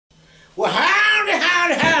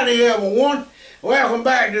howdy everyone. Welcome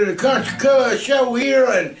back to the Country Cuz Show here,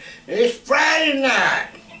 and it's Friday night.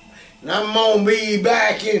 And I'm gonna be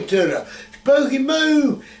back into the spooky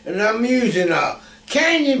mood, and I'm using a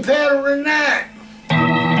canyon pedal tonight.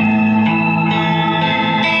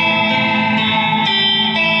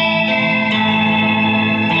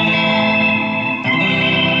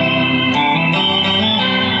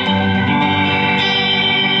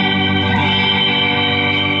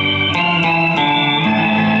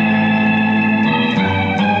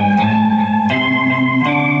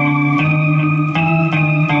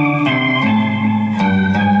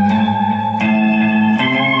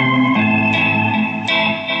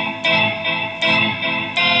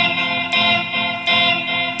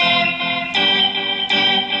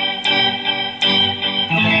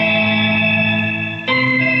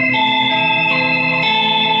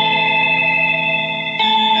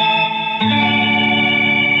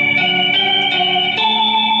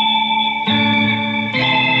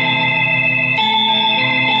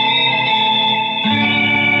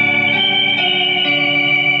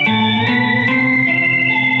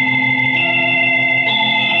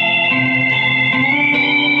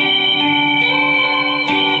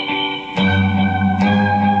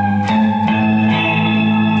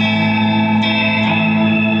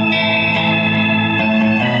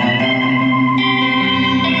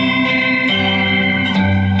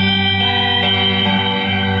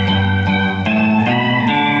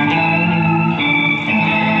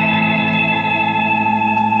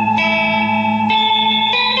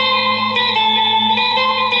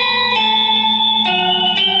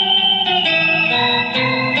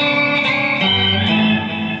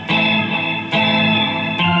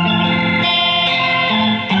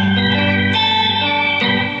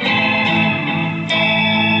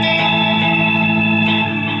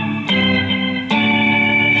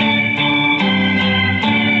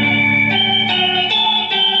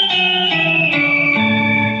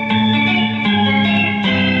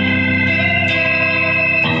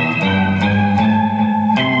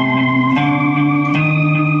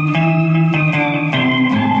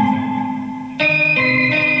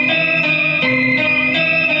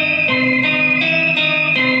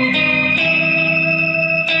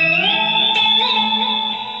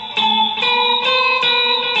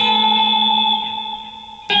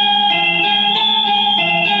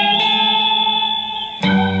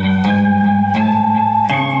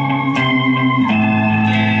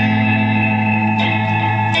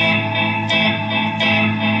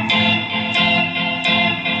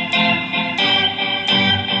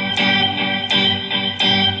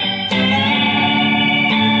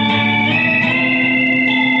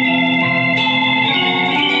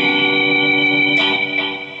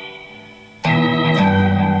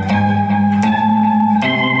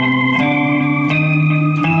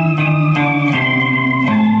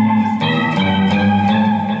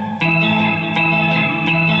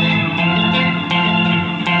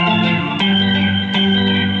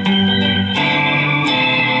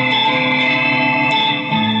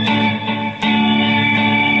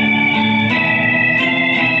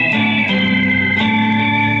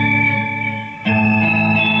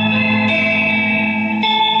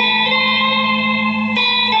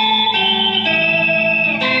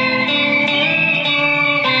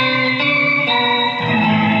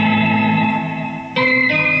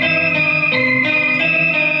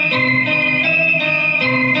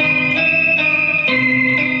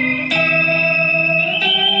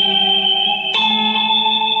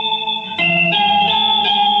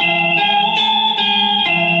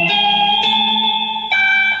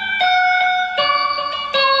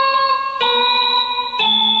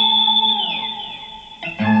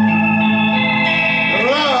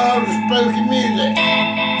 Spooky music.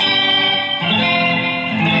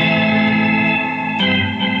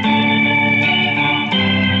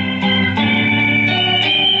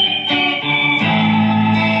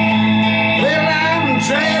 Well, I'm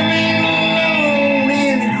traveling alone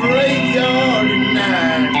in the graveyard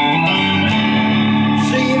tonight,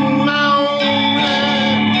 seeing my own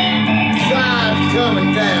signs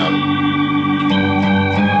coming down.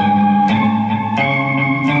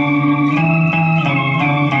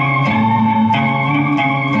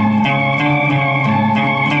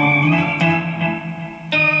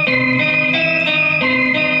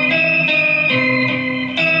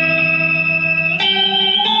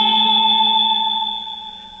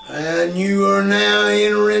 And you are now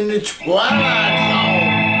entering the twilight zone.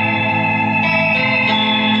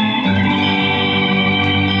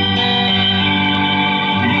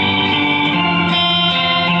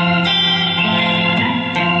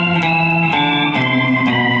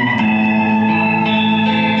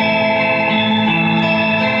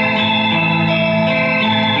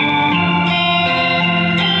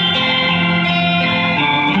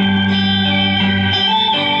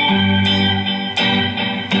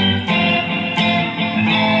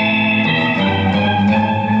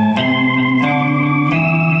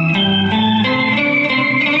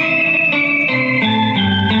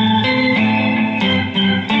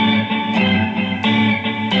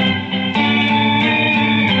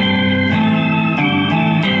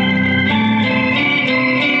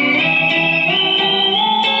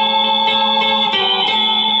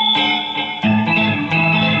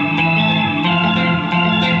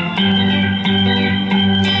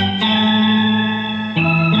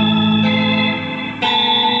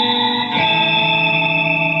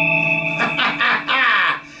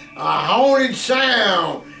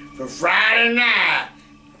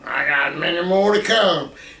 more to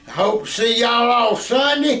come. I hope to see y'all all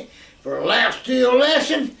Sunday for a lap steel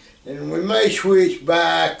lesson, and we may switch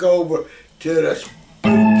back over to the spooky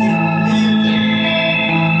music.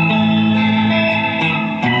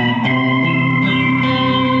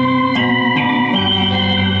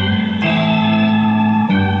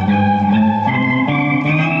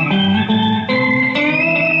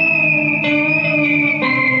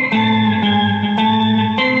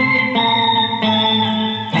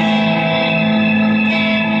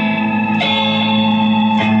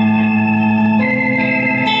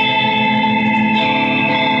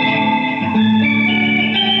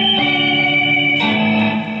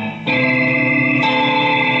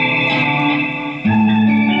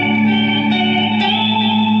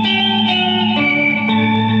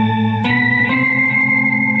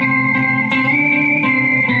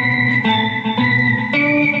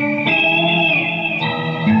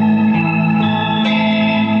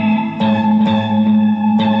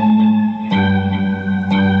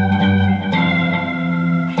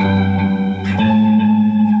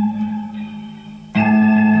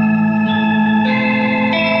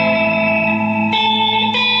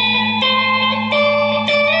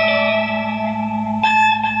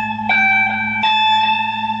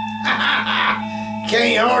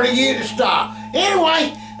 Can't hardly get to stop.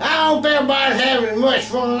 Anyway, I hope everybody's having as much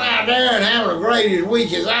fun out there and having a great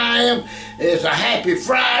week as I am. It's a happy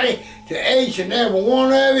Friday to each and every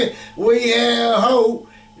one of you. We hope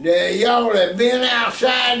that y'all have been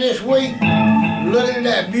outside this week looking at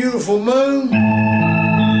that beautiful moon.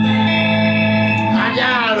 I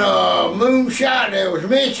got a moon shot that was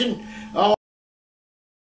mentioned on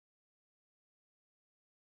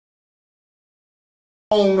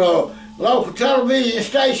local television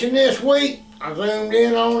station this week. I zoomed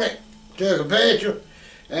in on it, took a picture,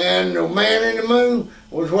 and the man in the moon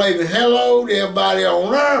was waving hello to everybody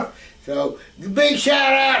on Earth. So, big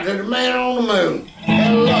shout out to the man on the moon.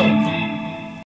 Hello.